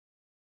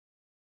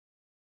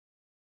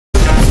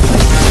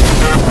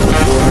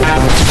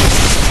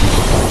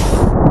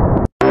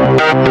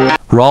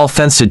Raul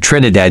TJ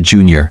Trinidad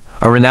Jr.,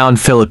 a renowned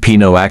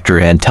Filipino actor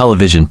and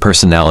television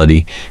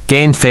personality,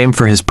 gained fame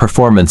for his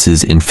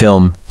performances in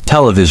film,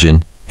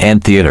 television,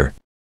 and theater.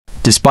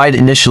 Despite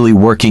initially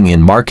working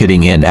in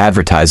marketing and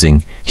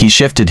advertising, he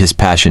shifted his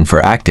passion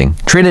for acting.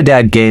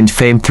 Trinidad gained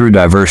fame through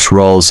diverse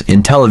roles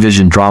in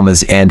television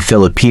dramas and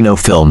Filipino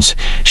films,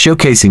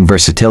 showcasing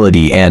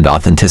versatility and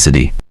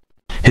authenticity.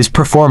 His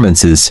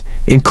performances,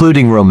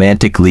 including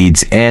romantic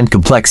leads and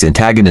complex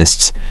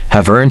antagonists,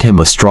 have earned him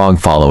a strong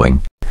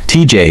following.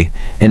 TJ,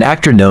 an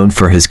actor known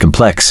for his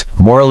complex,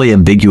 morally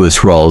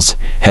ambiguous roles,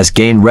 has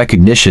gained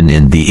recognition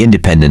in the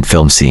independent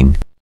film scene.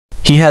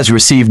 He has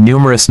received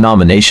numerous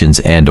nominations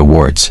and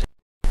awards.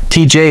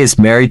 TJ is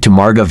married to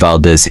Marga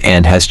Valdez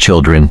and has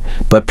children,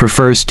 but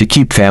prefers to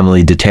keep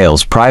family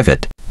details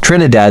private.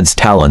 Trinidad's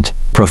talent,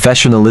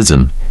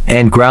 professionalism,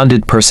 and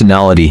grounded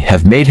personality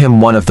have made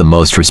him one of the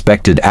most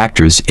respected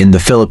actors in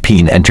the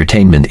Philippine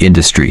entertainment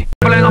industry.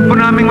 Wala ang apo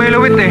naming may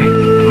lawit eh.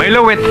 May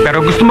lawit, pero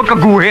gusto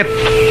magkaguhit.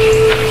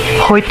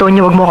 Hoy,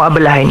 Tonyo, wag mo ko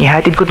abalahin.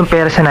 Ihatid ko tong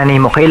pera sa nanay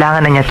mo.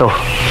 Kailangan na niya to.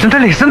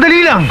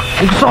 Sandali lang.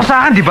 Kung gusto ko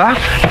sa akin, di ba?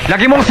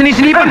 Lagi mo akong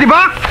sinisilipan, di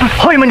ba?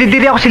 Hoy,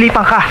 mandidiri ako,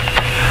 silipan ka.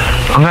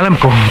 Ang alam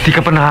ko, di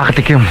ka pa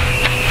nakakatikim.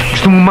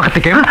 Gusto mong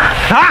makatikim?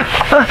 Ha?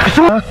 Gusto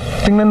mo?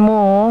 Tingnan mo,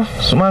 oh.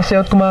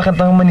 Sumasayaw at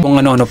kumakanta ng mani. Kung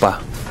ano-ano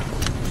pa.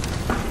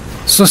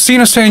 So,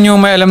 sino sa inyo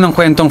may alam ng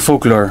kwentong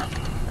folklore?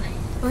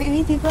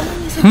 Uy, di ba?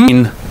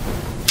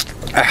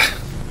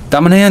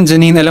 Tama na yan,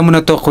 Janine. Alam mo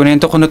na to.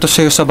 Kunento ko na to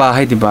sa'yo sa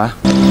bahay, di ba?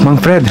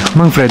 Mang Fred,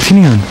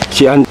 sino yun?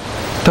 Si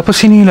Tapos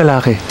sino yung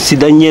lalaki? Si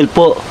Daniel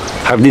po.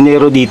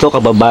 Hardinero dito,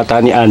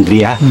 kababata ni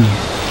Andrea.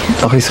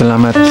 Okay,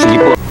 salamat. Sige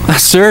po.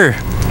 Sir!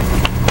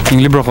 Yung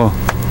libro ko.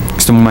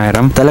 Gusto mo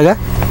mahiram? Talaga?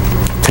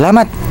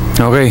 Salamat.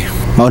 Okay.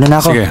 Mauna na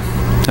ako. Sige.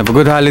 Have a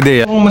good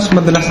holiday. Mas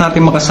madalas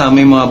natin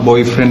makasama yung mga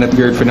boyfriend at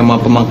girlfriend ng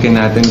mga pamangkin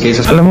natin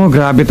kaysa... Alam mo,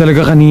 grabe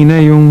talaga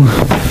kanina yung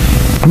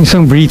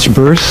isang breech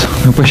burst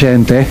ng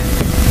pasyente.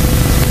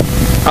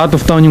 Out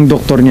of town yung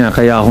doktor niya,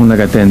 kaya akong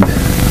nag-attend.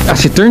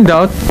 As it turned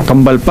out,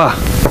 kambal pa.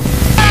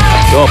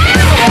 Doc,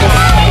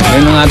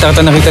 ayun na nga ata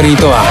nakita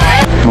rito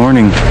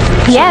Morning.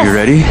 Yes. So, you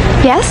ready?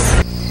 Yes?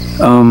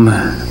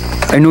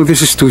 I know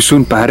this is too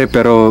soon, pare,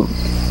 pero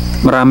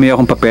marami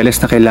akong papeles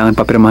na kailangan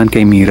papirmahan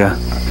kay Mira.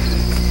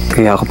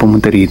 Kaya ako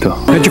pumunta rito.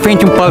 Medyo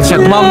faint yung pulse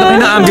niya. Tumawag na kayo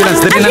ng ambulance.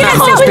 Dali na natin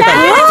sa ospital.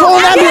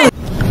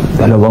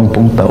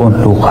 20 taon,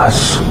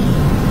 Lucas.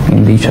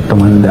 Hindi siya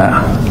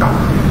tumanda.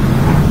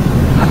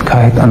 At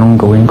kahit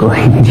anong gawin ko,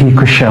 hindi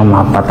ko siya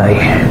mapatay.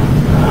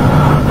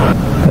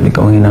 Dahil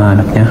ikaw ang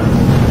hinahanap niya.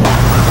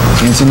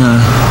 Yan na.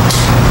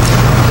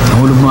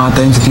 Nahulog mo ata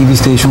yun sa TV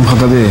station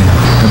kagabi.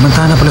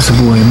 Nagbanta na pala sa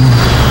buhay mo.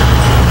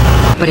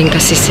 Pa rin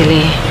kasi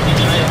sila eh.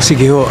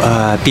 Sige ho,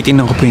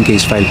 titignan ko po yung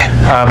case file.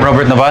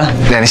 Robert na ba?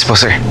 Dennis po,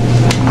 sir.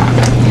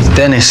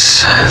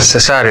 Dennis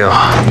Cesario.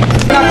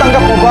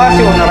 Natanggap mo ba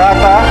si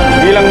Honorata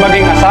bilang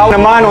maging asawa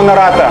naman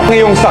Honorata? Ang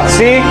iyong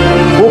saksi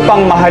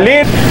upang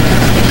mahalin.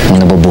 Kung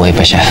nabubuhay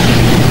pa siya.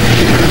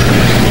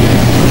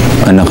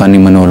 Anak ka ni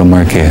Manolo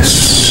Marquez.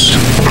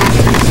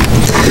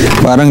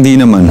 Parang di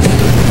naman.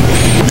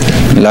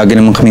 Lagi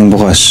naman kaming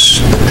bukas.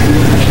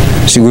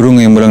 Siguro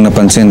ngayon mo lang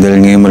napansin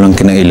dahil ngayon mo lang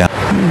kinailangan.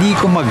 Hindi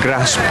ko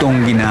mag-grasp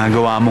tong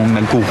ginagawa mong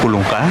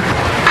nagkukulong ka.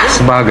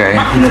 Sabagay,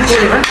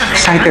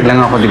 excited lang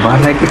ako, di ba?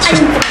 Like, it's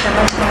just...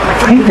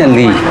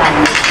 Finally!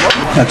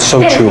 That's so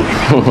true.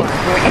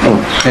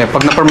 Yeah,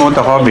 pag na-promote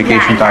ako,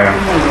 vacation tayo.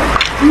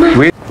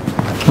 Wait.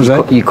 Was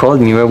that? You called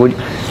me, where would...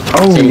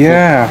 Oh,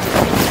 yeah.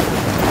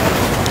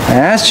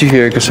 I asked you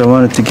here because I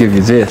wanted to give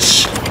you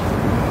this.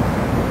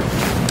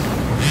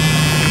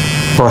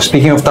 Oh,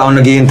 speaking of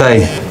taong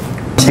naghihintay,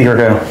 speaker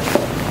kayo.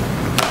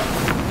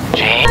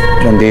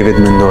 John David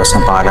Mendoza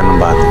ang pangalan ng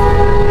bata.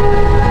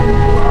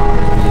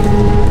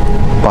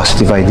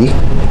 Positive ID?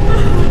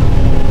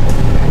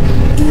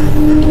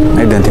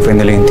 Identify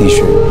nila yung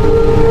t-shirt.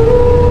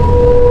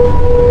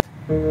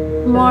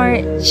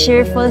 More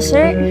cheerful,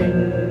 sir?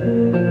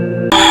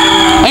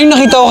 Ay,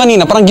 nakita ko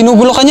kanina, parang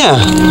ginugulo ka niya.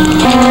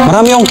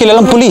 Marami akong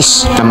kilalang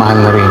pulis. Mahal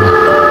na rin.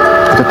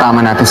 Ito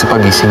tama natin sa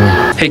pagising niya.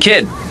 Hey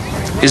kid,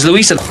 is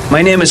Luisa?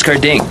 My name is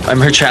Carding.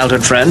 I'm her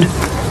childhood friend.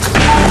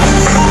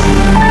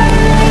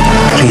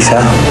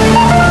 Lisa,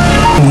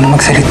 huwag mo na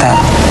magsalita.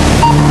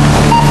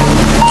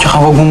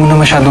 Tsaka huwag mo muna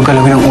masyadong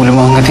galawin ang ulo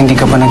mo hanggat hindi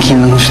ka pa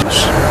naghihinang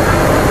hustos.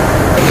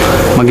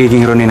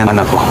 Magiging Ronin ang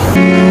anak ko.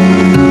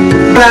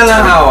 Wala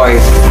lang away.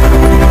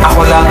 Ako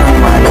lang ang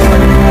mahal.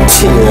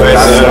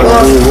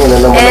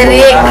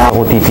 Eric!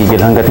 Ako titigil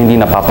hanggat hindi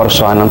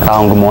napaparusahan ng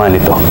taong gumawa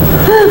nito.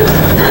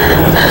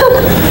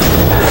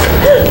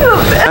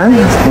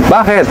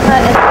 Bakit?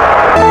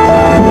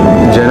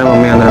 Diyan na,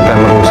 mamaya na lang tayo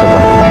mag-usap.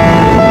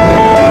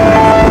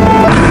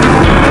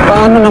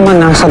 Paano naman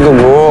nasa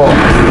dugo?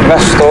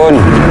 Gaston.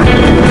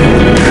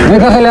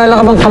 May kakilala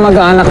ka bang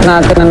kamag-anak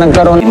natin na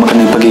nagkaroon?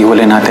 Magandang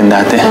pag-iwalay natin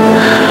dati.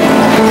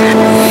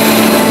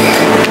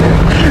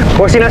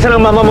 O, sinasan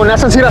ang mama mo?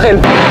 Nasaan si Raquel?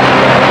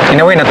 In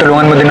a way,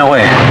 natulungan mo din ako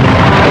eh.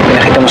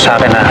 Nakita mo sa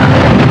akin na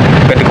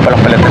pwede ko palang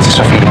palitan si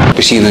Sofia.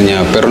 Opisina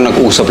niya, pero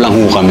nag-usap lang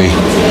ho kami.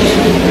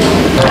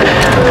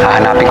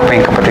 Hahanapin ko pa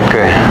yung kapatid ko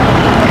eh.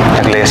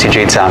 Naglaya si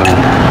Jade sa amin.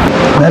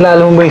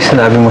 Naalala mo ba yung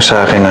sinabi mo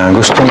sa akin na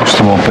gusto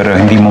mo pero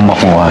hindi mo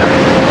makuha?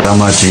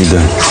 Tama,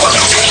 Jade.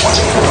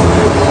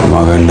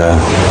 Maganda.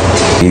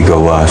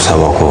 Ikaw,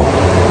 asawa ko.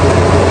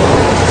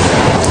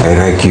 I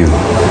like you.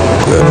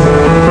 Good.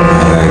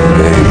 I like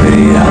very,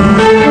 very young.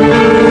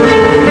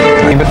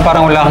 Ba't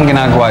parang wala kang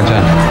ginagawa dyan?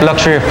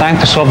 Luxury of time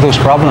to solve those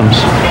problems.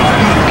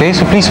 Okay,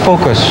 so please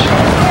focus.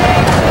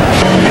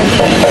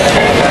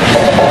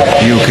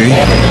 You okay?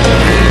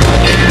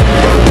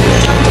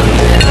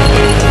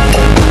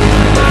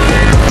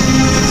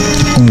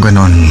 Kung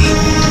ganon,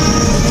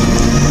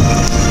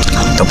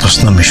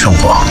 tapos na mission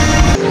ko.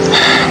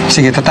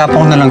 Sige,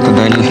 tatapon ko na lang to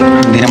dahil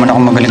hindi naman ako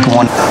magaling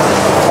kung ano.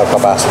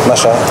 Pagpapasok na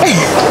siya.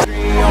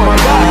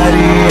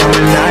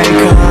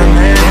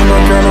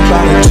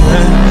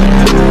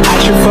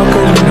 I should fuck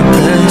her in the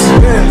Benz.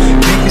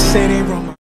 Make me say